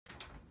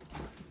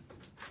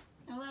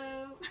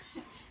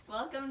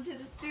Welcome to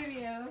the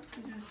studio.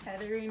 This is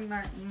Heatherine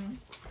Martin.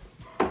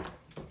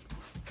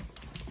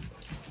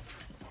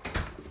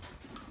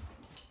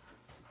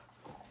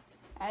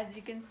 As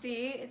you can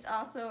see, it's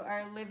also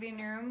our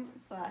living room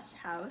slash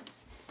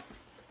house.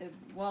 The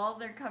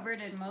walls are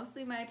covered in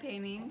mostly my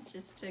paintings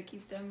just to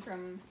keep them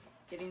from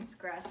getting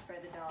scratched by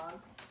the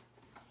dogs.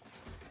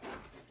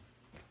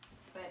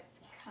 But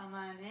come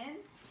on in.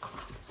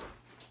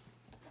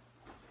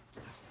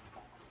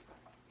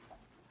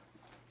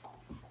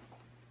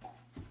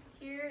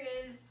 Here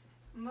is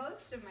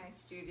most of my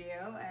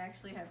studio. I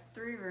actually have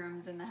 3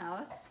 rooms in the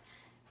house.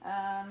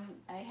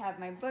 I have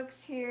my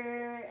books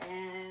here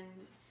and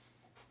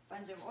a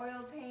bunch of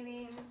oil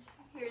paintings.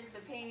 Here's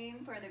the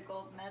painting for the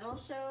gold medal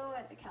show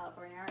at the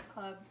California Art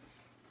Club.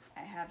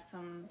 I have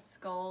some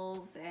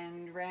skulls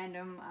and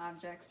random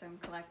objects I'm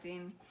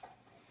collecting.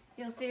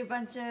 You'll see a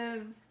bunch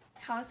of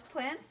house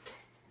plants.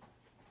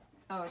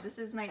 Oh, this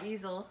is my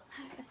easel.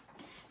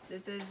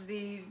 This is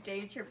the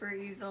day tripper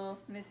easel,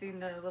 missing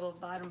the little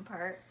bottom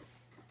part.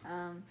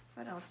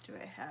 What else do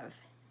I have?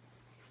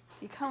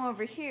 If you come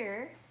over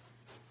here,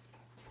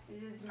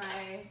 this is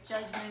my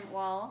judgment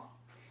wall.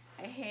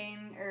 I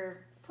hang or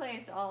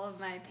place all of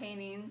my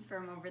paintings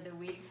from over the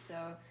week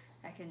so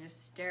I can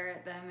just stare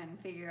at them and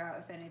figure out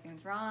if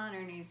anything's wrong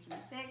or needs to be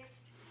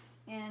fixed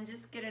and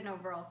just get an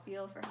overall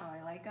feel for how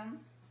I like them.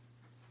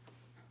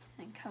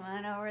 And come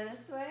on over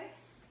this way.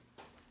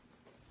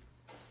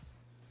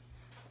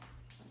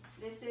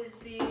 This is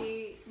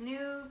the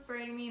new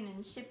framing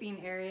and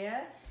shipping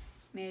area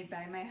made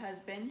by my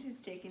husband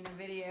who's taking the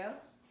video.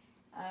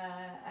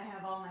 I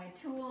have all my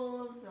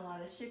tools, a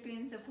lot of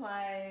shipping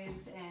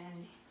supplies,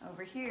 and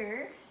over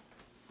here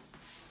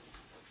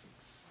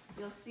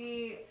you'll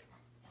see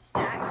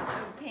stacks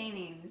of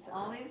paintings.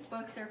 All these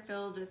books are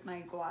filled with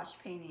my gouache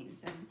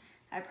paintings, and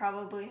I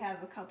probably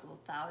have a couple of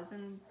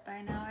thousand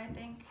by now, I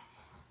think.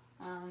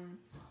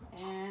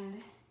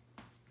 And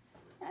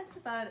that's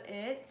about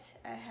it.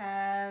 I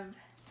have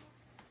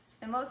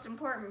the most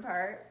important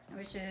part,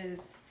 which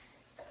is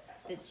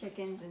the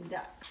chickens and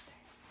ducks.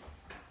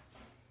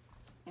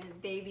 There's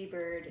baby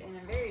bird in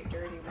a very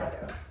dirty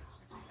window.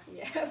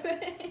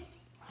 Yeah.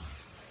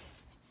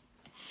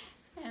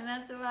 And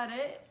that's about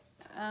it.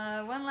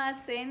 One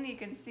last thing, you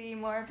can see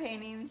more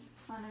paintings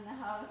on in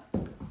the house.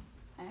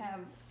 I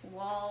have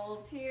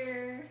walls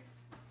here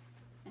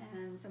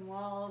and some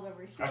walls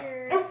over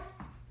here.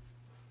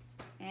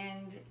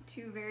 And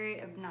 2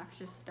 very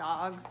obnoxious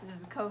dogs. This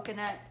is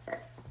Coconut,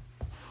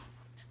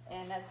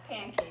 and that's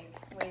Pancake,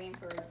 waiting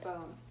for his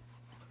bone.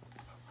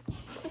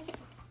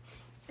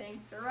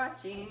 Thanks for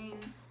watching.